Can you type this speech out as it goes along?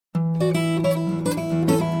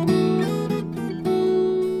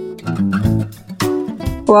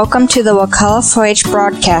Welcome to the Wokala 4-H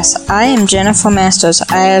broadcast. I am Jennifer Masters.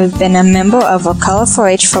 I have been a member of Wokala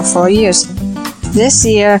 4-H for 4 years. This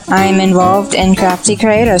year, I am involved in Crafty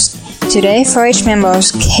Creators. Today, 4-H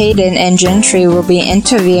members Caden and Gentry will be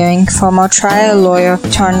interviewing former trial lawyer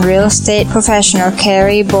turned real estate professional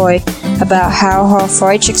Carrie Boyd about how her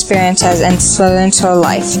 4-H experience has influenced her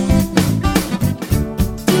life.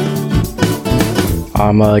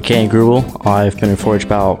 I'm Caden Grubel. I've been in 4-H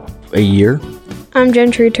about a year. I'm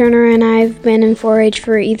Gentry Turner, and I've been in 4-H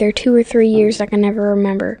for either 2 or 3 years. I can never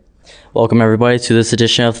remember. Welcome, everybody, to this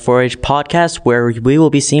edition of the 4-H podcast, where we will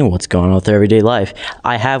be seeing what's going on with their everyday life.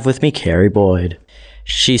 I have with me Carrie Boyd.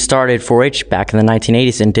 She started 4-H back in the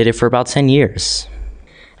 1980s and did it for about 10 years.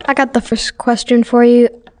 I got the first question for you.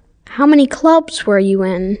 How many clubs were you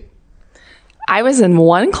in? I was in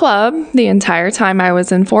one club the entire time I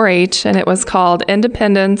was in 4-H, and it was called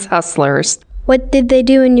Independence Hustlers. What did they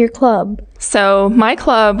do in your club? So my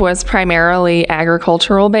club was primarily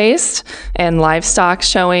agricultural based and livestock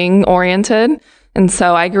showing oriented. And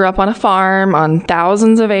so I grew up on a farm on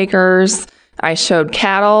thousands of acres. I showed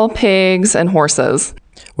cattle, pigs, and horses.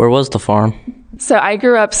 Where was the farm? So I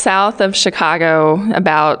grew up south of Chicago,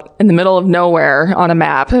 about in the middle of nowhere on a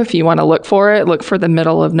map. If you want to look for it, look for the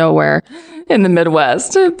middle of nowhere in the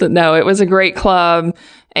Midwest. But no, it was a great club.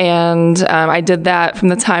 And I did that from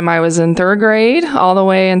the time I was in third grade all the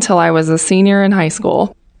way until I was a senior in high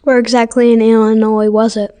school. Where exactly in Illinois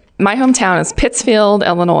was it? My hometown is Pittsfield,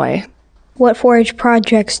 Illinois. What 4-H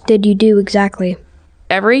projects did you do exactly?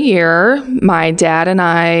 Every year, my dad and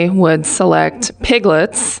I would select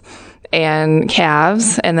piglets and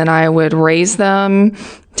calves, and then I would raise them,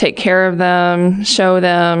 take care of them, show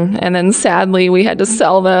them, and then sadly we had to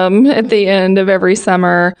sell them at the end of every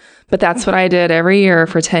summer. But that's what I did every year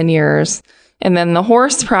for 10 years. And then the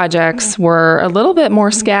horse projects were a little bit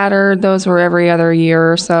more scattered. Those were every other year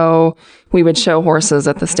or so. We would show horses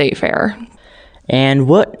at the state fair. And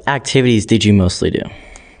what activities did you mostly do?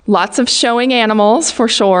 Lots of showing animals, for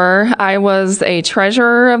sure. I was a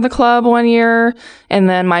treasurer of the club one year, and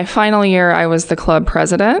then my final year, I was the club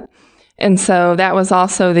president. And so that was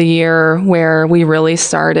also the year where we really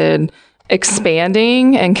started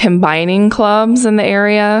expanding and combining clubs in the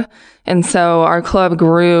area. And so our club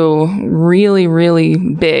grew really, really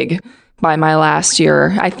big by my last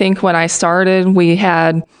year. I think when I started, we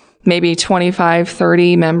had maybe 25,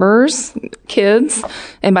 30 members, kids.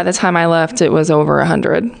 And by the time I left, it was over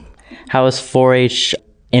 100. How has 4-H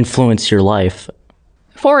influenced your life?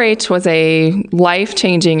 4-H was a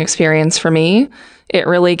life-changing experience for me. It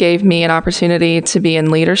really gave me an opportunity to be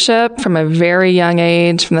in leadership from a very young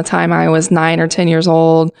age. From the time I was 9 or 10 years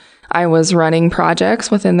old, I was running projects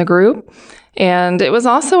within the group. And it was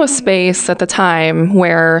also a space at the time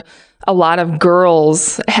where a lot of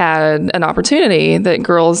girls had an opportunity that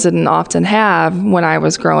girls didn't often have when I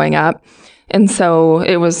was growing up. And so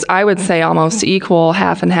it was, I would say, almost equal,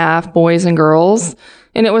 half and half, boys and girls.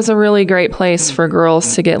 And it was a really great place for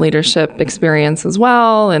girls to get leadership experience as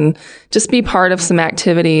well and just be part of some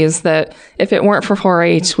activities that if it weren't for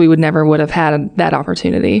 4-H, we would have had that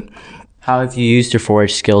opportunity. How have you used your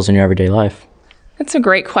 4-H skills in your everyday life? That's a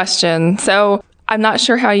great question. So I'm not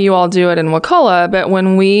sure how you all do it in Wokala, but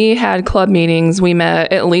when we had club meetings, we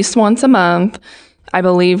met at least once a month. I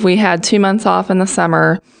believe we had 2 months off in the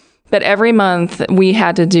summer. But every month we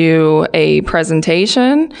had to do a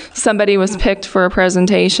presentation. Somebody was picked for a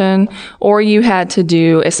presentation, or you had to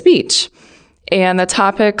do a speech. And the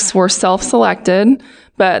topics were self-selected,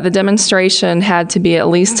 but the demonstration had to be at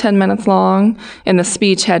least 10 minutes long, and the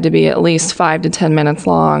speech had to be at least 5 to 10 minutes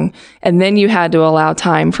long. And then you had to allow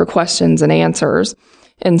time for questions and answers.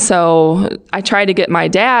 And so I tried to get my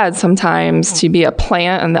dad sometimes to be a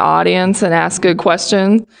plant in the audience and ask good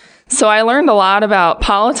questions. So I learned a lot about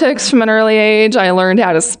politics from an early age. I learned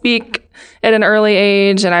how to speak at an early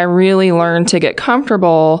age, and I really learned to get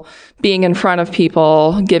comfortable being in front of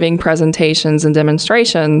people, giving presentations and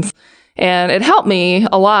demonstrations. And it helped me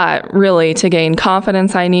a lot, really, to gain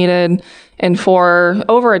confidence I needed. And for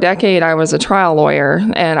over a decade, I was a trial lawyer.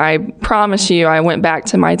 And I promise you, I went back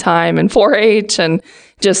to my time in 4-H and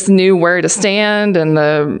just knew where to stand and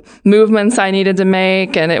the movements I needed to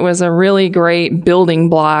make. And it was a really great building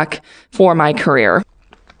block for my career.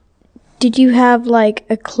 Did you have like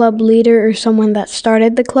a club leader or someone that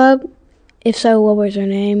started the club? If so, what was her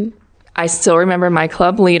name? I still remember my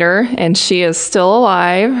club leader, and she is still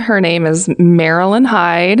alive. Her name is Marilyn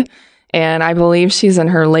Hyde, and I believe she's in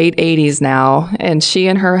her late 80s now. And she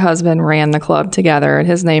and her husband ran the club together, and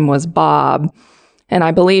his name was Bob. And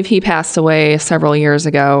I believe he passed away several years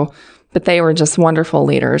ago, but they were just wonderful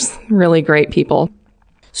leaders, really great people.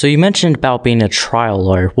 So you mentioned about being a trial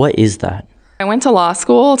lawyer. What is that? I went to law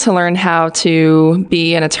school to learn how to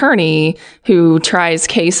be an attorney who tries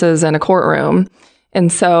cases in a courtroom.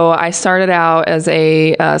 And so I started out as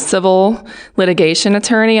a civil litigation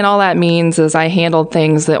attorney, and all that means is I handled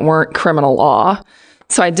things that weren't criminal law.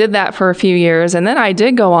 So I did that for a few years, and then I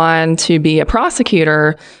did go on to be a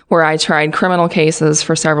prosecutor where I tried criminal cases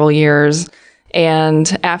for several years.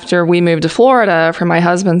 And after we moved to Florida for my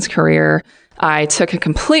husband's career, I took a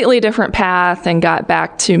completely different path and got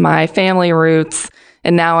back to my family roots,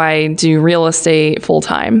 and now I do real estate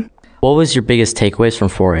full-time. What was your biggest takeaways from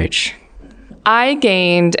 4-H? I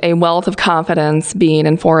gained a wealth of confidence being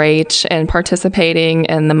in 4-H and participating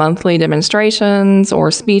in the monthly demonstrations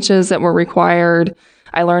or speeches that were required.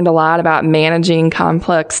 I learned a lot about managing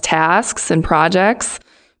complex tasks and projects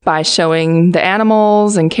by showing the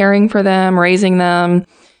animals and caring for them, raising them.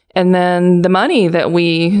 And then the money that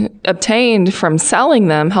we obtained from selling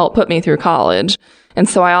them helped put me through college. And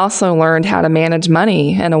so I also learned how to manage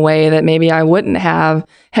money in a way that maybe I wouldn't have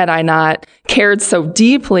had I not cared so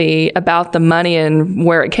deeply about the money and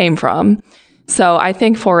where it came from. So I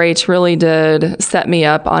think 4-H really did set me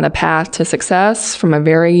up on a path to success from a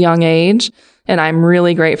very young age, and I'm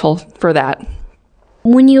really grateful for that.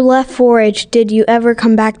 When you left 4-H, did you ever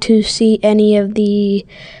come back to see any of the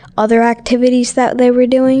other activities that they were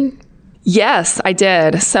doing? Yes, I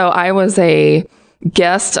did. So I was a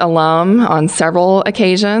guest alum on several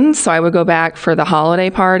occasions. So I would go back for the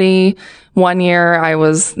holiday party. One year I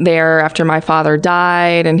was there after my father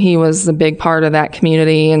died, and he was a big part of that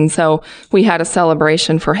community. And so we had a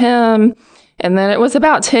celebration for him. And then it was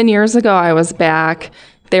about 10 years ago I was back.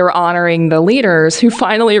 They were honoring the leaders who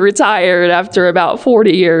finally retired after about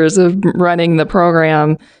 40 years of running the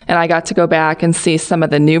program. And I got to go back and see some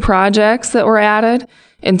of the new projects that were added.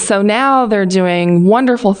 And so now they're doing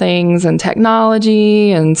wonderful things in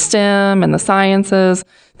technology and STEM and the sciences,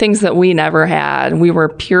 things that we never had. We were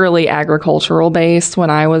purely agricultural based when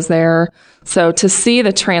I was there. So to see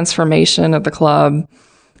the transformation of the club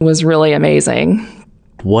was really amazing.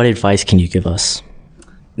 What advice can you give us?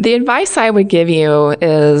 The advice I would give you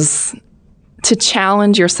is to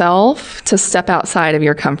challenge yourself to step outside of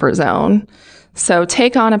your comfort zone. So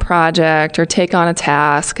take on a project or take on a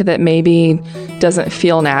task that maybe doesn't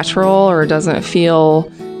feel natural or doesn't feel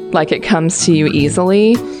like it comes to you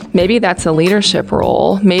easily. Maybe that's a leadership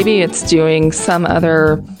role. Maybe it's doing some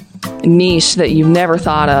other niche that you've never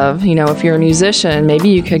thought of. You know, if you're a musician, maybe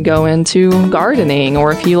you could go into gardening,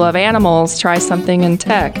 or if you love animals, try something in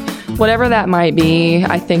tech. Whatever that might be,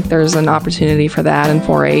 I think there's an opportunity for that in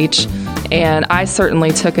 4-H. And I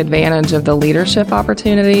certainly took advantage of the leadership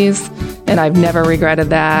opportunities, and I've never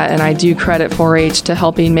regretted that. And I do credit 4-H to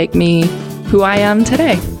helping make me who I am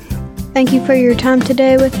today. Thank you for your time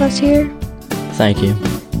today with us here. Thank you.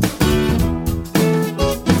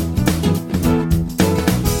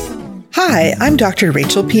 Hi, I'm Dr.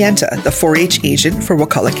 Rachel Pienta, the 4-H agent for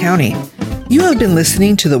Wakulla County. You have been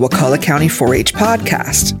listening to the Wakulla County 4-H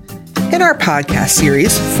podcast. In our podcast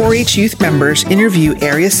series, 4-H youth members interview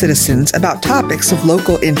area citizens about topics of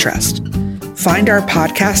local interest. Find our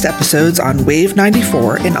podcast episodes on Wave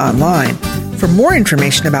 94 and online. For more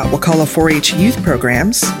information about Wakulla 4-H youth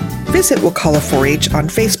programs, visit Wakulla 4-H on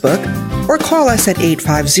Facebook or call us at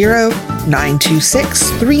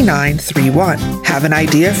 850-926-3931. Have an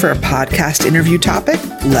idea for a podcast interview topic?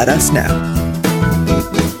 Let us know.